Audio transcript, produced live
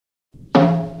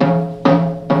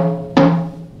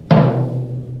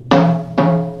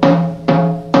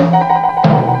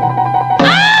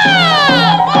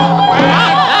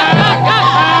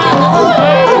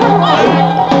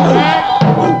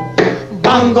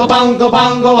bongo, bongo,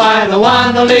 bongo, I don't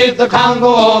want to leave the Congo.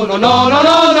 Oh, no, no, no,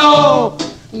 no, no.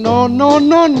 No, no,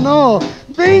 no, no.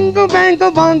 Bingo,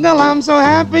 bango, bungle, I'm so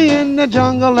happy in the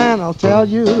jungle, and I'll tell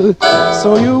you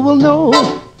so you will know.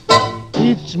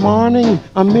 Each morning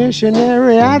a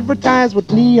missionary advertised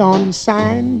with neon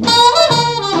sign.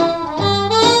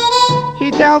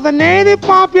 He tells the native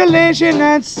population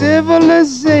that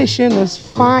civilization is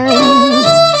fine.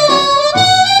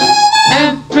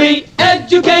 And three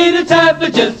educated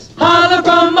savages holler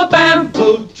from a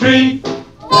bamboo tree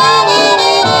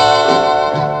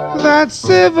That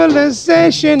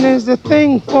civilization is the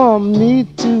thing for me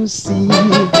to see.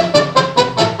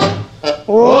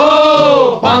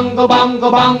 Oh, bongo,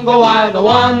 bongo, bongo, I don't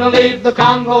want to leave the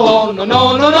Congo. Oh, no,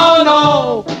 no, no, no,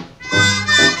 no.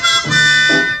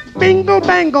 Bingo,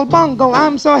 bangle, bongo,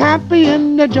 I'm so happy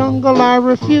in the jungle, I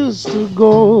refuse to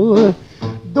go.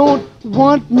 Don't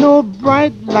want no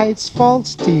bright lights,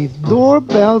 false teeth,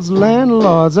 doorbells,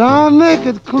 landlords. I'll make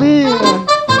it clear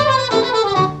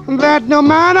that no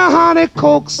matter how they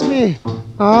coax me,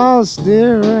 I'll stay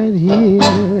right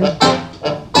here.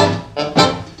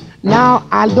 Now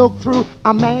I look through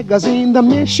a magazine the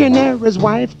missionary's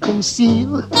wife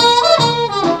concealed.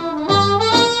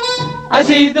 I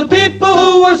see the people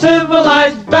who are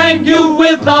civilized bang you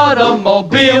with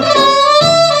automobiles.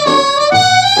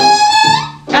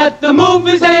 At the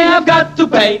movies they have got to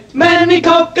pay many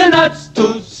coconuts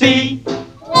to see.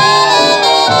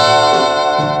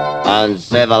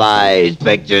 Uncivilized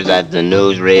pictures that the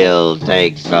newsreel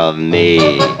takes of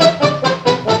me.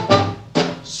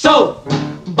 So,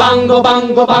 bongo,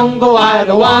 bongo, bongo, I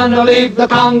don't want to leave the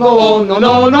Congo. Oh, no,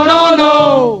 no, no, no,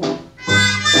 no.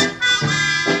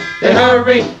 They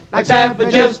hurry like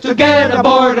savages to get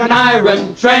aboard an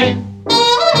iron train.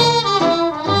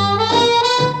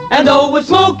 And though it's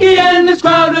smoky and it's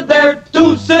crowded, they're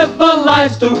too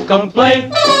civilized to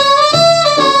complain.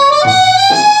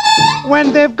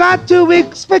 When they've got 2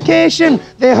 weeks vacation,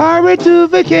 they hurry to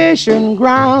vacation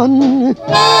ground.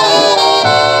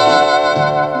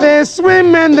 They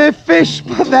swim and they fish,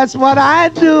 but that's what I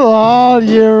do all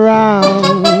year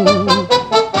round.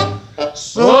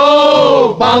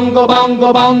 So, bongo,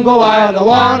 bongo, bongo, I don't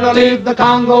want to leave the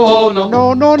Congo. Oh, no,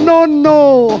 No, no, no,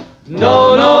 no.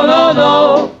 no, no, no,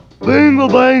 no. Bingo,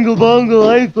 bangle, bongo,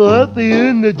 I'm so happy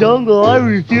in the jungle, I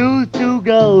refuse to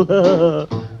go.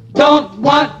 Don't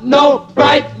want no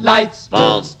bright lights,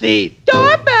 False teeth.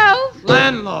 Doorbells,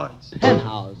 landlords.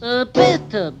 Penthouse.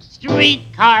 bathtubs,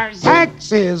 streetcars.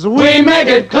 Taxes, We make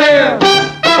it clear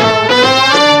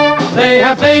they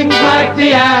have things like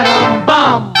the atom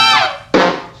bomb.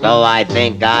 So I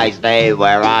think I stay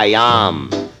where I am.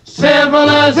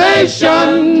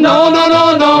 Civilization, no, no,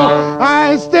 no, no.